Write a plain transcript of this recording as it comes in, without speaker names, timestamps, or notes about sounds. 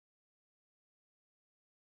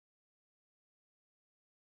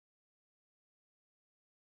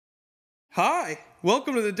Hi,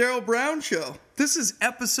 welcome to the Daryl Brown Show. This is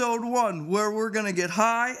episode 1, where we're gonna get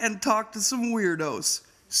high and talk to some weirdos.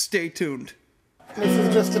 Stay tuned. This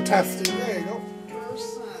is just a testing. There you go.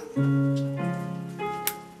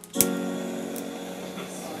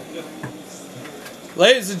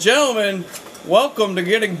 Ladies and gentlemen, welcome to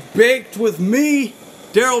Getting Baked with me,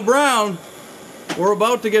 Daryl Brown. We're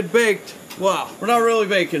about to get baked. Wow, we're not really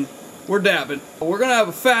baking, we're dabbing. We're gonna have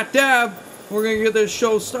a fat dab. We're gonna get this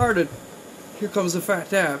show started. Here comes the fat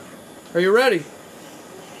dab. Are you ready?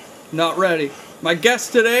 Not ready. My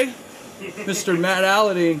guest today, Mr. Matt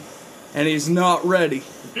Alaeddine, and he's not ready.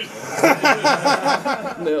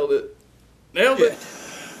 Nailed it. Nailed it.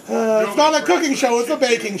 It's not a cooking show, it's a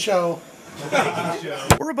baking show.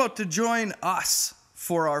 We're about to join us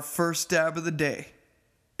for our first dab of the day.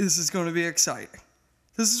 This is going to be exciting.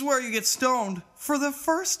 This is where you get stoned for the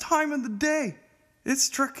first time in the day.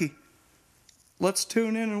 It's tricky. Let's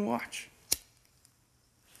tune in and watch.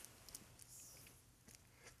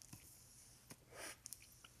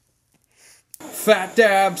 Fat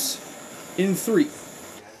dabs in 3,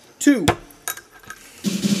 2, 1.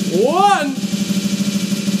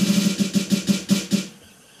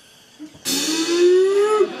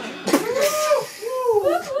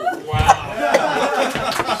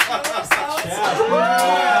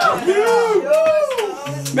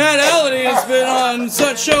 Matt Alaeddine has been on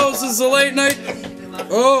such shows as the Late Night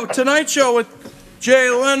Tonight Show with Jay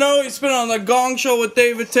Leno. He's been on the Gong Show with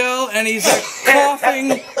David Tell, and he's a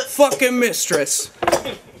coughing fucking mistress.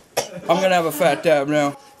 I'm gonna have a fat dab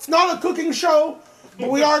now. It's not a cooking show, but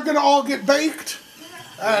we are gonna all get baked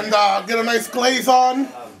and get a nice glaze on.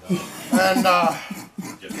 And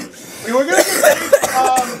we're gonna get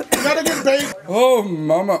baked. We gotta get baked. Oh,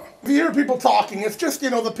 mama. If you hear people talking, it's just,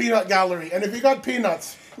 the peanut gallery. And if you got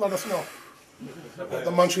peanuts, let us know.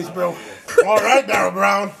 The munchies, bro. All right, Daryl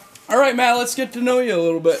Brown. All right, Matt, let's get to know you a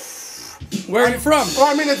little bit. Where are you from? Well,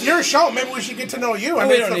 I mean, it's your show. Maybe we should get to know you. I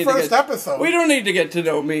mean, it's the first episode. We don't need to get to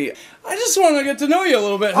know me. I just want to get to know you a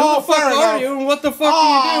little bit. Who the fuck are you, and what the fuck do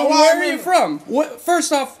you do, and where are you from?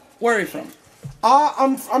 First off, where are you from?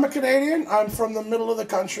 I'm a Canadian. I'm from the middle of the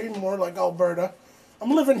country, more like Alberta.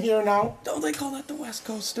 I'm living here now. Don't they call that the West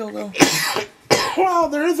Coast still, though? Well,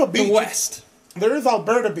 there is a beach. The West. There is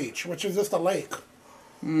Alberta Beach, which is just a lake.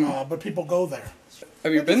 But people go there.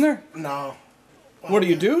 Have you been there? No. What do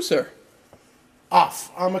you do, sir?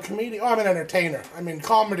 I'm a comedian. I'm an entertainer. I mean,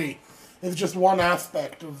 comedy is just one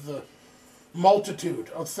aspect of the multitude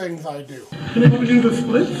of things I do. Can anyone do the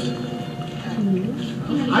splits?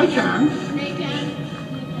 I can.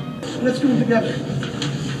 Let's do it together.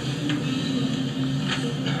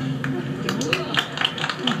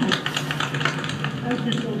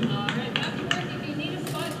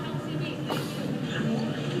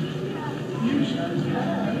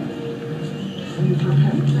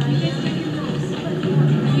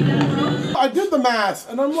 I did the math,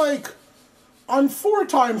 and I'm like, I'm 4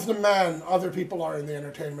 times the man other people are in the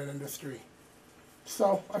entertainment industry.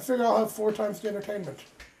 So I figure I'll have 4 times the entertainment.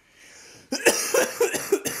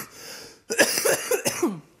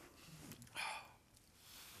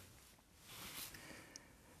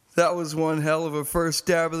 That was one hell of a first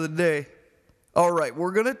dab of the day. All right,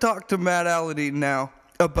 we're going to talk to Matt Alaeddine now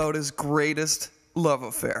about his greatest love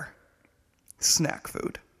affair. Snack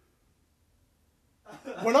food.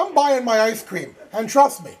 When I'm buying my ice cream, and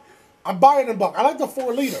trust me, I'm buying in bulk. I like the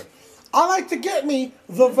 4 liter. I like to get me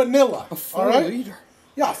the vanilla. A 4 liter?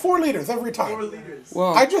 Yeah, 4 liters every time. 4 liters.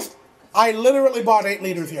 Wow. I literally bought 8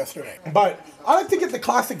 liters yesterday. But I like to get the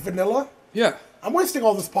classic vanilla. Yeah. I'm wasting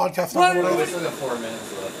all this podcast on vanilla. We still got 4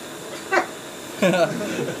 minutes left.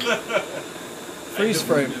 Freeze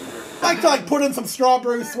frame. I like to put in some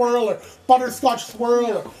strawberry swirl or butterscotch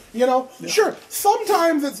swirl or, Yeah. Sure,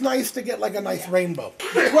 sometimes it's nice to get a nice rainbow.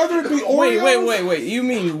 Whether it be Oreos. Wait. You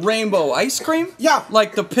mean rainbow ice cream? Yeah.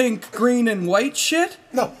 Like the pink, green, and white shit?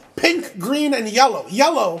 No, pink, green, and yellow.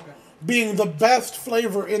 Yellow being the best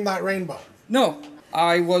flavor in that rainbow. No.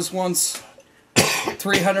 I was once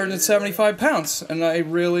 375 pounds, and I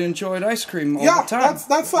really enjoyed ice cream all the time.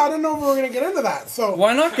 That's I didn't know we were going to get into that. So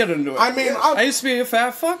why not get into it? I mean, I used to be a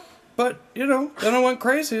fat fuck, but, then I went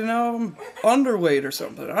crazy, and now I'm underweight or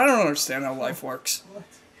something. I don't understand how life works.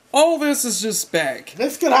 All this is just bag.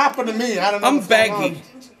 This could happen to me. I don't know. I'm baggy.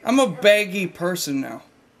 I'm a baggy person now.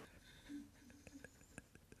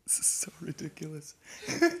 This is so ridiculous.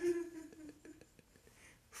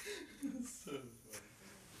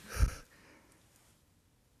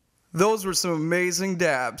 Those were some amazing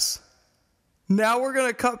dabs. Now we're going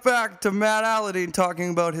to cut back to Matt Alaeddine talking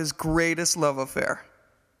about his greatest love affair.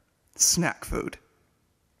 Snack food.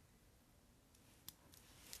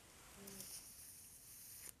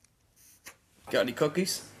 Got any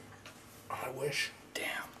cookies? I wish. Damn,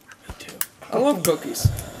 me too. I love cookies.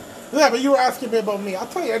 Yeah, but you were asking me about me. I'll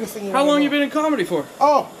tell you anything you want. How long know. you been in comedy for?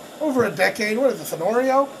 Oh, over a decade. What is this, an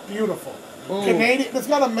Oreo? Beautiful. Ooh. Canadian. It's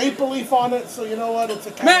got a maple leaf on it, so you know what? It's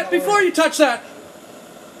a Canada Matt, before Oreo. you touch that,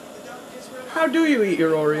 how do you eat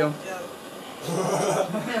your Oreo?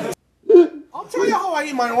 I'll tell you how I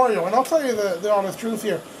eat my Oreo, and I'll tell you the honest truth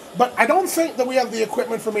here. But I don't think that we have the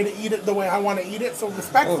equipment for me to eat it the way I want to eat it, so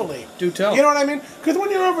respectfully. Oh, do tell. You know what I mean? Because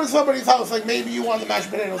when you're over at somebody's house, like maybe you want the mashed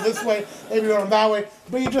potatoes this way, maybe you want them that way,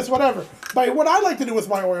 but you just whatever. But what I like to do with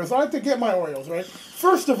my Oreos, I like to get my Oreos, right?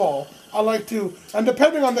 First of all, I like to, and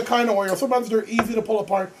depending on the kind of Oreo, sometimes they're easy to pull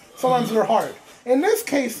apart, sometimes they're hard. In this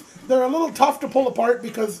case, they're a little tough to pull apart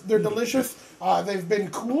because they're delicious. They've been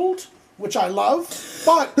cooled, which I love,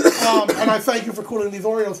 but, and I thank you for cooling these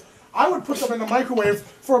Oreos. I would put them in the microwave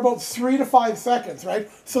for about 3 to 5 seconds, right?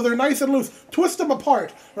 So they're nice and loose. Twist them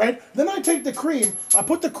apart, right? Then I take the cream, I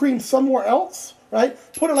put the cream somewhere else, right?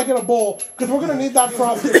 Put it like in a bowl, because we're going to need that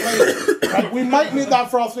frosting later, right? We might need that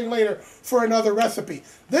frosting later for another recipe.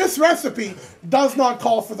 This recipe does not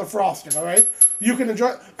call for the frosting, all right? You can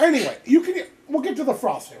enjoy, anyway, we'll get to the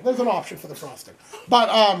frosting. There's an option for the frosting.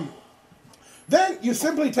 But then you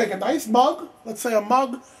simply take a nice mug, let's say a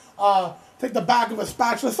mug, take the back of a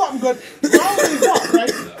spatula, something good, ground these up,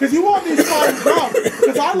 right? Because you want these fine ground.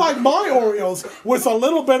 Because I like my Oreos with a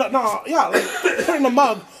little bit of, put in a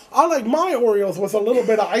mug. I like my Oreos with a little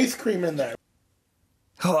bit of ice cream in there.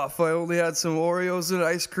 Oh, if I only had some Oreos and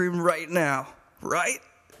ice cream right now, right?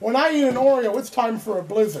 When I eat an Oreo, it's time for a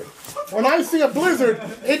blizzard. When I see a blizzard,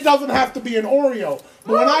 it doesn't have to be an Oreo.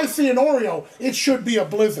 But when I see an Oreo, it should be a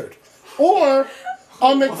blizzard. Or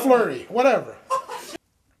a McFlurry, whatever.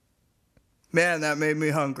 Man, that made me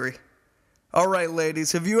hungry. All right,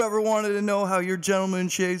 ladies, have you ever wanted to know how your gentleman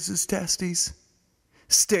shaves his testes?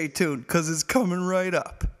 Stay tuned, because it's coming right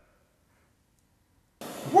up.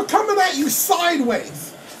 We're coming at you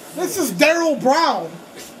sideways. This is Daryl Brown.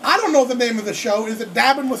 I don't know the name of the show. Is it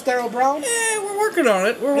Dabbing with Daryl Brown? Yeah, we're working on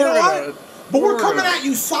it. We're working on it. But we're coming at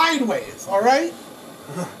you sideways, all right?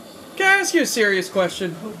 Can I ask you a serious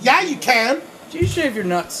question? Yeah, you can. Do you shave your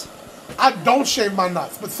nuts? I don't shave my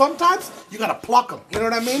nuts, but sometimes you gotta pluck them. You know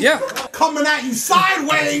what I mean? Yeah. Coming at you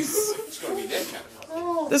sideways.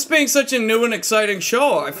 This being such a new and exciting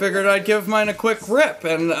show, I figured I'd give mine a quick rip,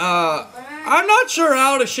 and I'm not sure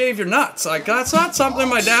how to shave your nuts. Like, that's not something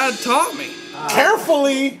my dad taught me.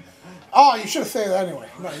 Carefully. Oh, you should have said that anyway.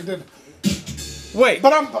 No, you didn't. Wait.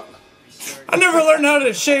 But I never learned how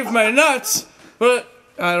to shave my nuts, but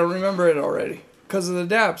I don't remember it already. Because of the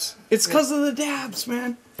dabs. It's because of the dabs,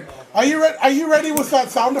 man. Are you ready with that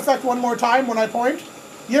sound effect one more time when I point?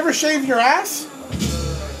 You ever shave your ass?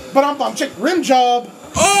 But chick, rim job.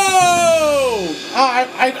 Oh!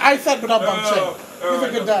 I said but chick. These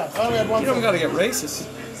are good dabs. I only had one. You don't gotta get racist.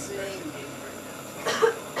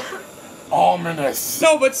 Ominous.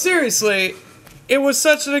 No, but seriously, it was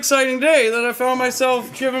such an exciting day that I found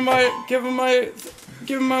myself giving my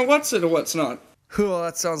what's it or what's not. Oh,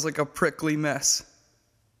 that sounds like a prickly mess.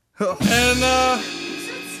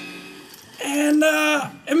 And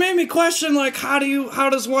it made me question, like, how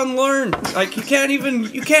does one learn? Like, you can't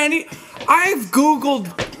I've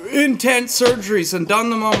Googled intense surgeries and done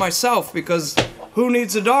them on myself because who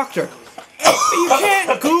needs a doctor? But you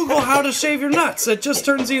can't Google how to shave your nuts. It just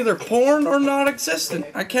turns either porn or non-existent.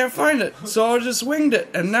 I can't find it, so I just winged it.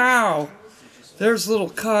 And now, there's little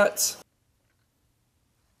cuts.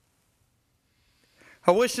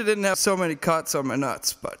 I wish I didn't have so many cuts on my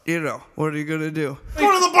nuts, but, you know, what are you gonna do?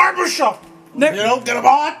 Go to the barber shop. Get a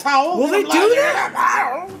hot towel. Will they do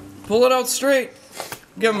that? Pull it out straight.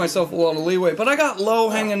 Giving myself a lot of leeway, but I got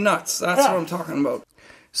low-hanging nuts. That's what I'm talking about.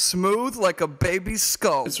 Smooth like a baby's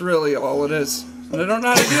skull. It's really all it is. And I don't know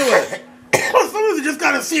how to deal with it. Sometimes you just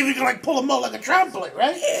gotta see if you can, like, pull them out like a trampoline,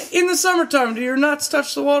 right? In the summertime, do your nuts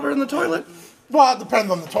touch the water in the toilet? Well, it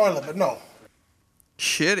depends on the toilet, but no.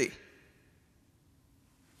 Shitty.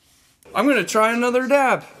 I'm gonna try another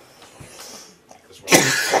dab.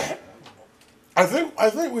 I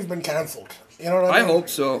think we've been canceled. You know what I mean? I hope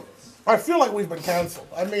so. I feel like we've been canceled.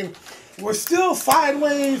 I mean, we're still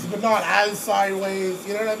sideways, but not as sideways.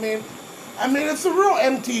 You know what I mean? I mean, it's a real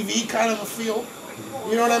MTV kind of a feel.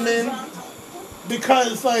 You know what I mean?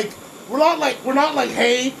 Because like we're not like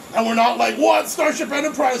hey, and we're not like what Starship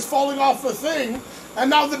Enterprise falling off the thing. And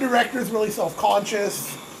now the director's really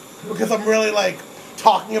self-conscious because I'm really like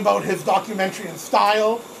talking about his documentary and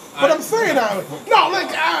style. But I'm saying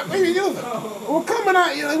maybe we're coming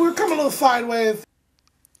at you. Like, we're coming a little sideways.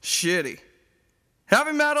 Shitty.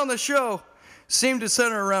 Having Matt on the show seemed to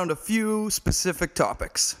center around a few specific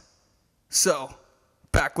topics. So,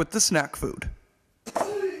 back with the snack food.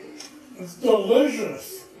 It's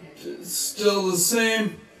delicious. It's still the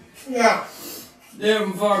same. Yeah. They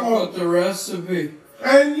haven't talked about the recipe.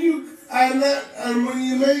 And when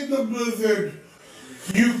you make the blizzard,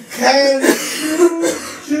 you can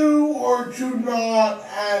choose to or to not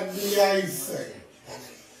add the icing.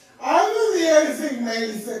 Either the icing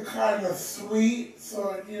makes it kind of sweet,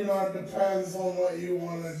 so it, it depends on what you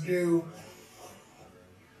want to do.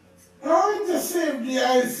 I like to save the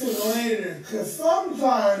icing later, because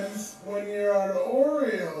sometimes when you're out of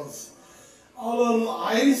Oreos, a little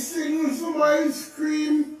icing and some ice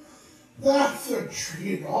cream, that's a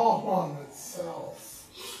treat all on itself.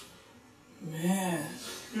 Man,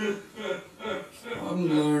 I'm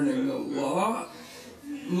learning a lot.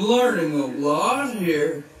 I'm learning a lot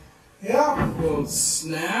here. Yeah. About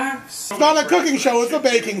snacks. It's not a cooking show, it's a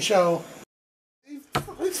baking show.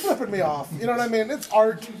 It's flipping me off, you know what I mean? It's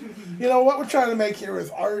art. You know, what we're trying to make here is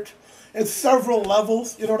art. It's several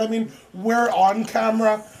levels, you know what I mean? We're on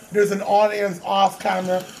camera, there's an audience off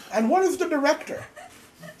camera, and what is the director?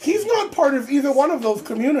 He's not part of either one of those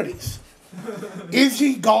communities. Is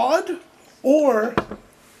he God, or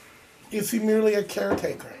is he merely a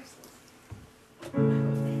caretaker?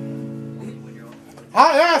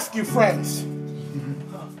 I ask you, friends,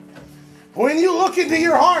 when you look into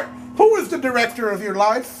your heart, who is the director of your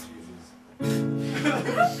life?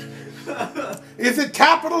 Is it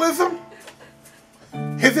capitalism?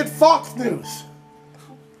 Is it Fox News?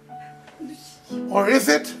 Or is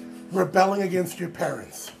it rebelling against your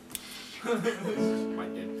parents?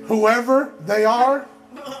 Whoever they are,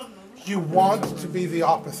 you want to be the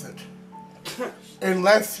opposite.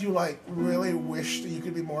 Unless you really wish that you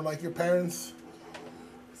could be more like your parents.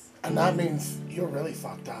 And that means you're really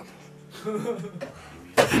fucked up.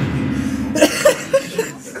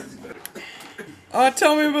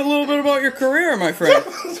 Tell me a little bit about your career, my friend.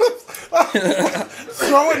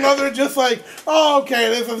 Throw another okay,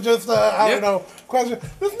 this is just I don't know, question.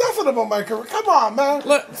 There's nothing about my career. Come on, man.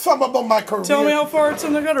 Something about my career. Tell me how far it's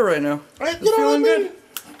in the gutter right now. You know feeling what I mean? Good?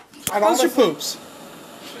 How's your poops?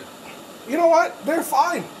 You know what? They're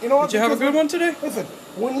fine. You know what? Did you have a good one today? Listen,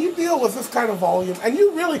 when you deal with this kind of volume, and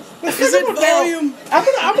you really... Is it volume? I'm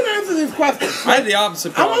going to answer these questions. I had the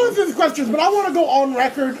opposite problem. I want to answer these questions, but I want to go on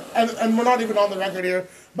record, and we're not even on the record here,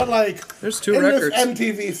 but there's two records. This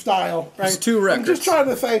MTV style, right? There's two records. I'm just trying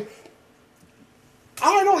to say,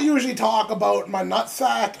 I don't usually talk about my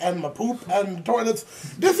nutsack and my poop and toilets.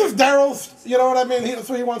 This is Daryl's, you know what I mean? That's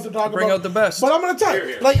what he wants to talk about. Bring out the best. But I'm going to tell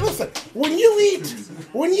you, listen, when you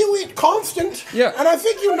eat constant, and I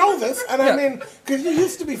think you know this, and I mean, because you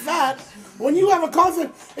used to be fat, when you have a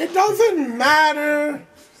constant, it doesn't matter,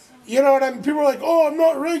 you know what I mean? People are like, oh, I'm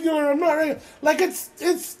not regular.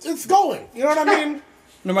 It's going, you know what I mean?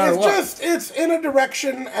 No matter what. It's in a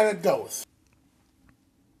direction and it goes.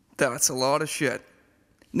 That's a lot of shit.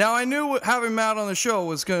 Now, I knew having Matt on the show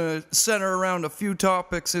was going to center around a few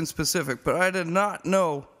topics in specific, but I did not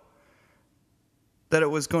know that it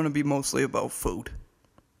was going to be mostly about food.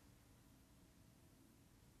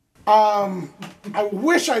 I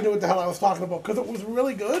wish I knew what the hell I was talking about, because it was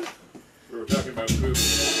really good. We were talking about food.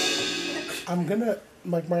 I'm going to,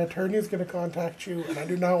 my attorney is going to contact you, and I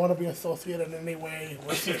do not want to be associated in any way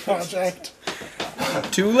with this project.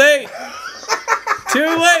 Too late. Too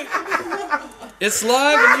late. It's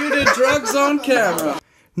live and you did drugs on camera.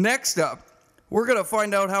 Next up, we're going to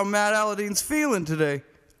find out how Matt Alaeddine's feeling today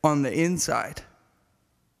on the inside.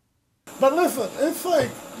 But listen, it's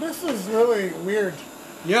this is really weird.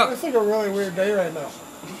 Yeah. It's a really weird day right now.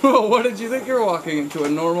 Well, what did you think you were walking into? A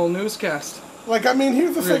normal newscast? Here's the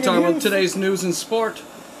thing. We're going to talk about today's news and sport.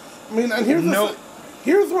 I mean, and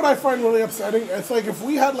here's what I find really upsetting. It's if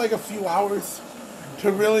we had a few hours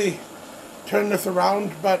to really turn this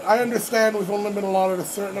around, but I understand we've only been allotted a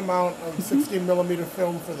certain amount of 16mm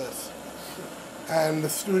film for this, and the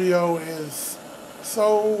studio is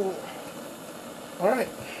so. All right,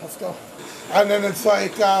 let's go. And then it's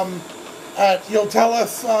you'll tell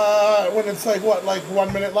us when it's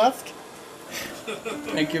 1 minute left.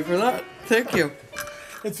 Thank you for that. Thank you.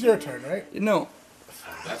 It's your turn, right? No.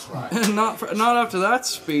 That's right. Not after that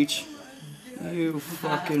speech. You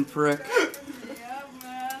fucking prick.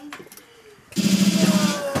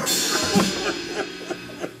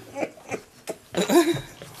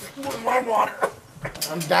 My water.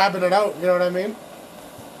 I'm dabbing it out, you know what I mean?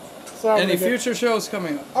 So any future shows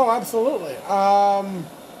coming up? Oh, absolutely.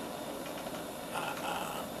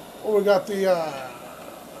 We got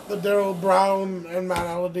the Daryl Brown and Matt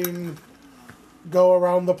Alaeddine go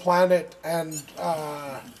around the planet and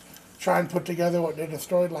try and put together what they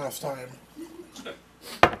destroyed last time.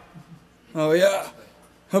 Oh yeah,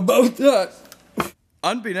 how about that?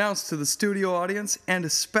 Unbeknownst to the studio audience, and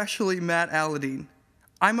especially Matt Alaeddine,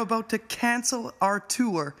 I'm about to cancel our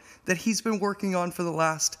tour that he's been working on for the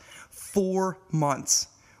last 4 months.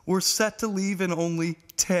 We're set to leave in only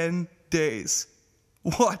 10 days.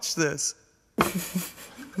 Watch this.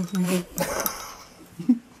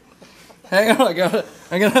 Hang on,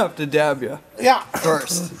 I'm gonna have to dab you. Yeah.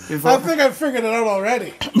 First. I think I figured it out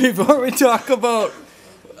already. Before we talk about,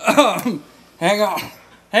 hang on,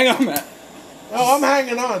 Matt. Oh, I'm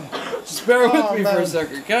hanging on. Just bear with me man. for a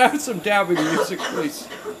second. Can I have some dabbing music, please?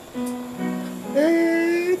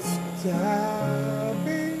 It's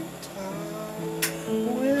dabbing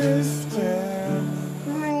time with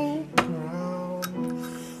Daryl Brown.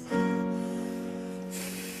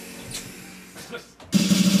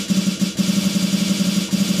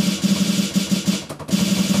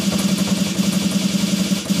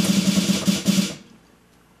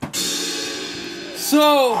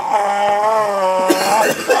 So,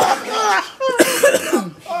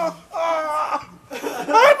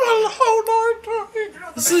 I'm alone, aren't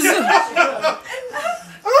I? this is a, I'm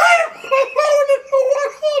alone in the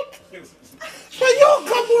world. So you'll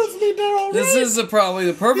come with me, Daryl. this is probably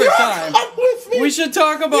the perfect You'll time. come with me. We should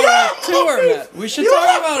talk about our tour, Matt. We should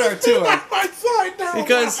talk about our tour. On my side, Daryl.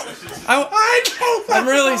 Because I know I'm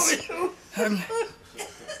really about you.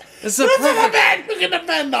 it's a This is a perfect, man you can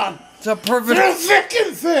depend on. it's a perfect, They're thick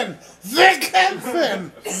and thin. Thick and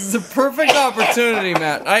thin. it's a perfect opportunity,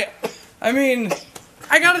 Matt. I mean,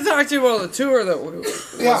 I gotta talk to you about the tour that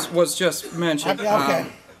was just mentioned. Okay.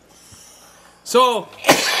 So,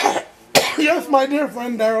 Yes, my dear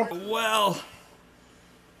friend Daryl. well,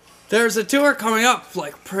 there's a tour coming up,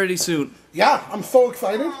 like, pretty soon. Yeah, I'm so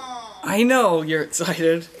excited. I know you're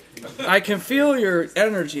excited. I can feel your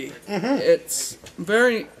energy. It's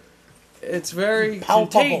very Palpable.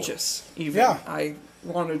 contagious, even. Yeah. I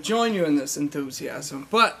want to join you in this enthusiasm,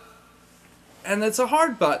 and it's a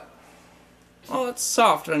hard butt. Well, it's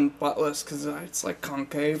soft and buttless because it's like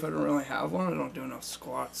concave. I don't really have one. I don't do no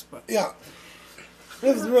squats, but. Yeah.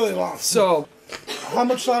 This is really long. So, How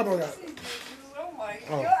much time we got? Oh my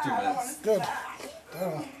god. 2 minutes. Good.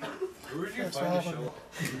 Where did you find the show?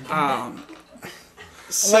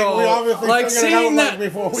 so we obviously like figured it seeing out, that, like,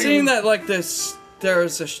 before we seeing even- that, like this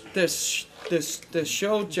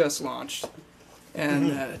show just launched,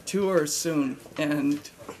 and tour soon, and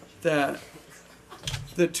that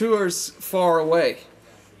the tour's far away,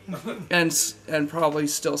 and probably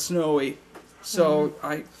still snowy, so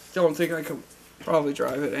I don't think I could probably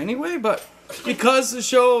drive it anyway, but because the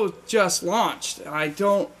show just launched, I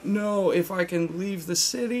don't know if I can leave the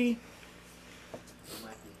city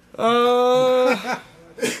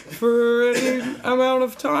for any amount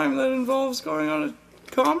of time that involves going on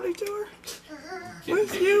a comedy tour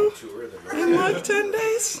with you in like 10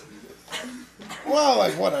 days. Well,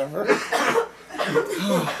 like, whatever.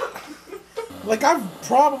 Like, I've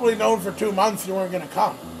probably known for 2 months you weren't going to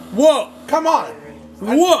come. Whoa! Come on.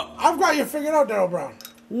 Whoa! I've got you figured out, Daryl Brown.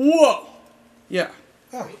 Whoa! Yeah,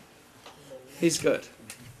 Yeah. he's good.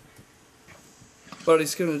 But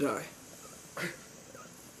he's gonna die.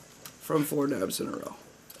 From 4 dabs in a row.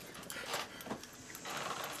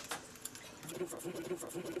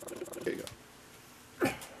 There you go.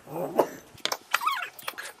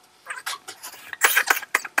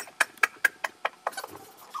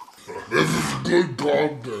 This is good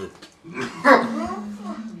content.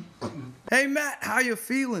 Hey Matt, how you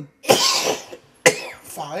feeling?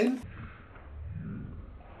 Fine.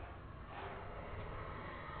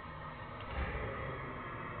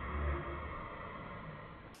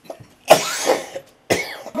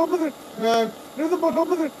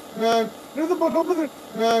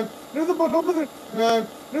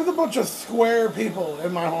 There's a bunch of square people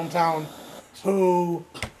in my hometown who,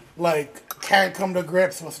 like, can't come to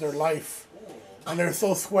grips with their life. And they're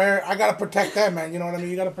so square. I gotta protect them, man. You know what I mean?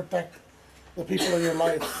 You gotta protect the people in your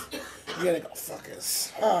life. You gotta go,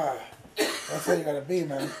 fuckers. That's how you gotta be,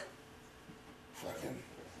 man. Fucking.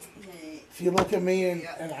 If you look at me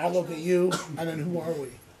and I look at you, and then who are we?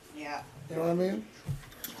 Yeah. You know what I mean?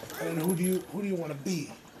 And then who do you want to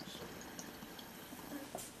be?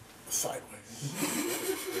 Sideways.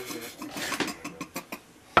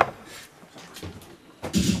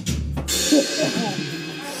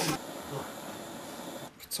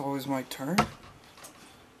 It's always my turn.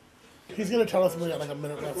 He's gonna tell us we got like a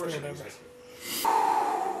minute left or whatever.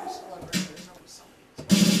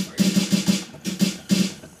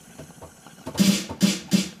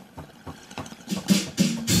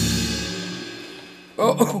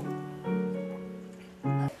 Oh.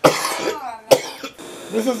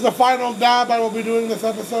 This is the final dab I will be doing this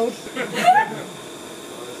episode.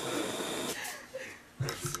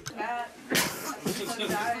 Matt, I'm so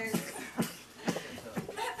dying.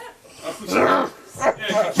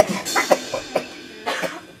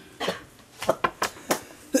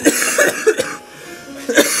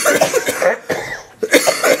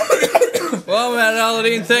 Well, Matt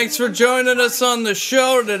Alaeddine, thanks for joining us on the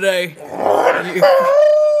show today.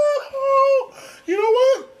 You know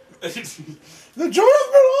what? The joy has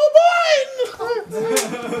been all mine!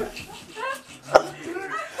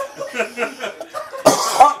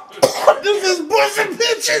 This is Bush and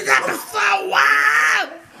Pitches episode 1!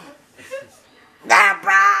 Now,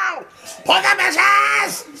 bro! Put the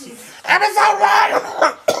bitches! Episode 1!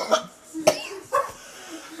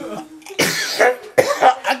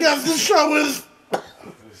 I guess the show is...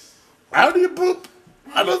 How do you poop?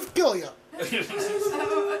 I just kill you.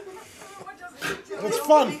 It's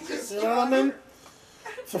fun. You know what I mean?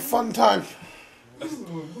 It's a fun time.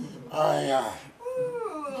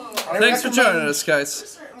 Thanks for joining us, guys.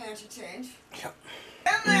 Certainly entertained.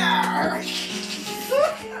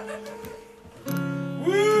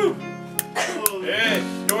 Woo! Hey,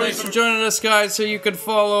 Thanks for joining us, guys. So you can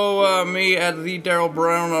follow me at the Daryl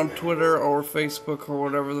Brown on Twitter or Facebook or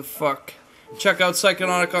whatever the fuck. Check out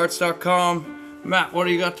psychonautic.arts.com. Matt, what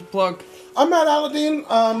do you got to plug? I'm Matt Alaeddine.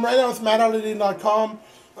 Right now it's mattallaeddine.com.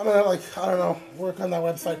 I'm gonna work on that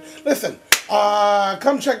website. Listen,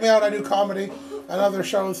 come check me out. I do comedy and other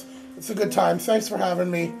shows. It's a good time. Thanks for having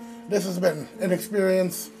me. This has been an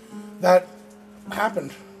experience that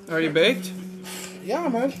happened. Are you baked? Yeah,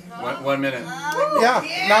 man. 1 minute. Yeah.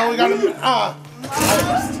 Now we gotta.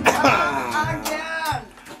 Again.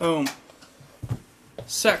 Boom.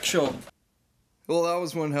 Sexual. Well, that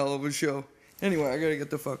was one hell of a show. Anyway, I gotta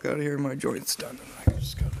get the fuck out of here. My joint's done. I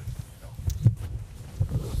just gotta.